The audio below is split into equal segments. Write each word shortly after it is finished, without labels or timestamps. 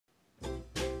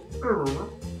We're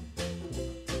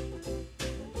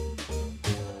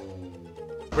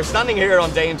standing here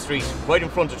on Dame Street, right in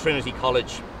front of Trinity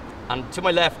College, and to my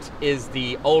left is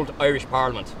the old Irish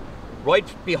Parliament. Right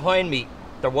behind me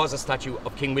there was a statue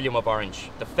of King William of Orange,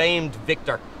 the famed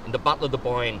victor in the Battle of the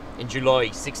Boyne in July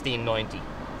 1690.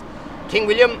 King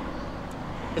William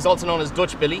is also known as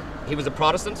Dutch Billy. He was a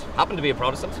Protestant, happened to be a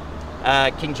Protestant.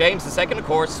 King James II, of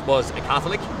course, was a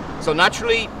Catholic. So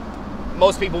naturally,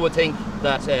 most people would think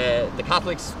that the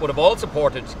Catholics would have all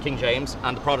supported King James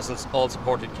and the Protestants all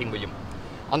supported King William.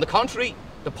 On the contrary,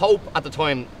 the Pope at the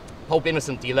time, Pope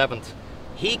Innocent XI,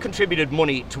 he contributed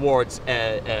money towards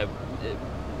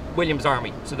William's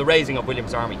army, so the raising of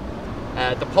William's army.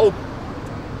 The Pope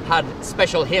had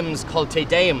special hymns called Te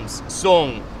Deums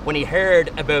sung when he heard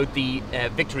about the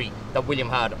victory that William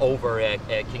had over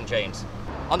King James.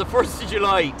 On the 1st of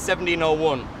July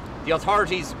 1701, the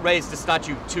authorities raised a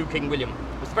statue to King William.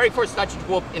 It was the very first statue to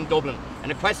go up in Dublin, an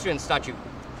equestrian statue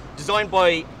designed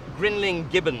by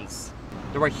Grinling Gibbons.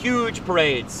 There were huge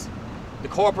parades. The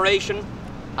corporation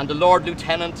and the Lord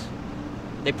Lieutenant,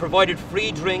 they provided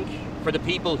free drink for the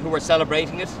people who were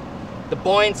celebrating it. The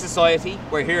Boyne Society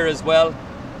were here as well.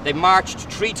 They marched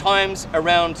 3 times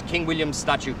around King William's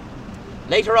statue.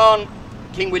 Later on,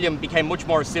 King William became much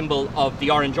more a symbol of the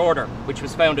Orange Order, which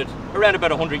was founded around about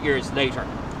 100 years later.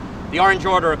 The Orange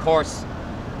Order, of course,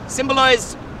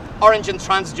 symbolised orange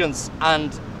intransigence,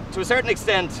 and to a certain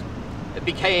extent it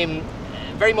became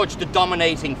very much the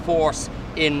dominating force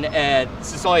in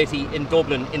society in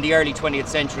Dublin in the early 20th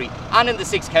century and in the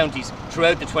 6 counties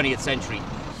throughout the 20th century.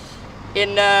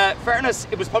 In fairness,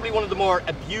 it was probably one of the more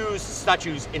abused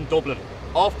statues in Dublin,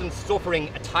 often suffering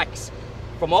attacks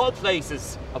from all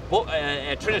places of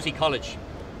Trinity College.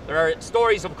 There are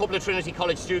stories of a couple of Trinity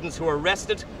College students who were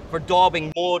arrested for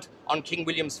daubing mud on King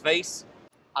William's face,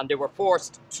 and they were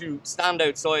forced to stand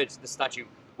outside the statue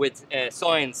with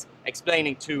signs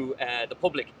explaining to the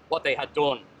public what they had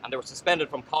done, and they were suspended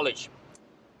from college.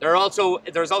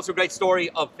 There's also a great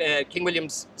story of King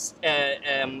William's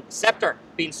sceptre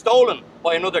being stolen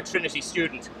by another Trinity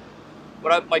student.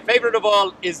 But my favourite of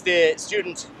all is the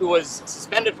student who was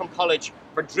suspended from college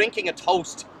for drinking a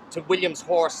toast to William's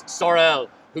horse Sorrel,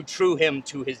 who threw him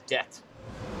to his death.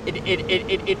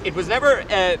 It was never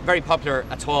very popular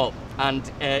at all, and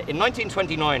in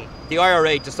 1929 the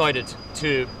IRA decided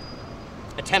to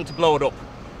attempt to blow it up.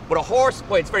 But a horse,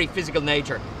 by its very physical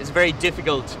nature, is a very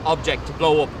difficult object to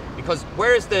blow up, because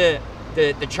where is the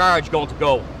charge going to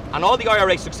go? And all the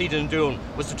IRA succeeded in doing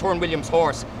was to turn William's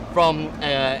horse from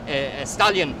a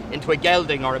stallion into a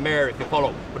gelding or a mare, if you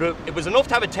follow. But it was enough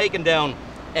to have it taken down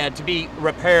to be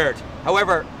repaired.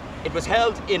 However, it was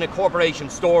held in a corporation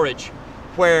storage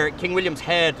where King William's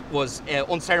head was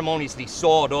unceremoniously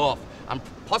sawed off and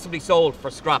possibly sold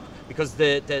for scrap, because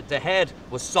the head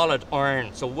was solid iron,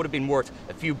 so it would have been worth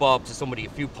a few bob to somebody, a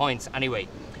few pints anyway.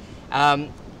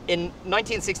 In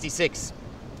 1966,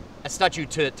 a statue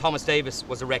to Thomas Davis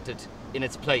was erected in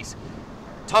its place.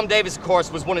 Tom Davis, of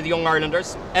course, was one of the Young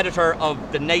Irelanders, editor of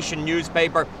the Nation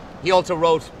newspaper. He also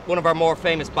wrote one of our more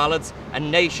famous ballads, A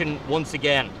Nation Once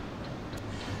Again.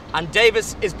 And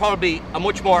Davis is probably a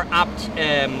much more apt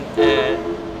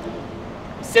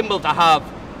symbol to have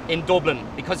in Dublin,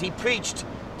 because he preached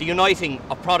the uniting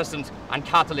of Protestant and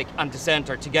Catholic and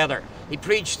Dissenter together. He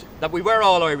preached that we were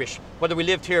all Irish, whether we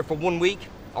lived here for 1 week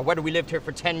or whether we lived here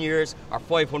for 10 years or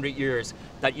 500 years,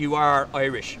 that you are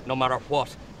Irish no matter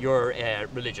what your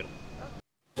religion.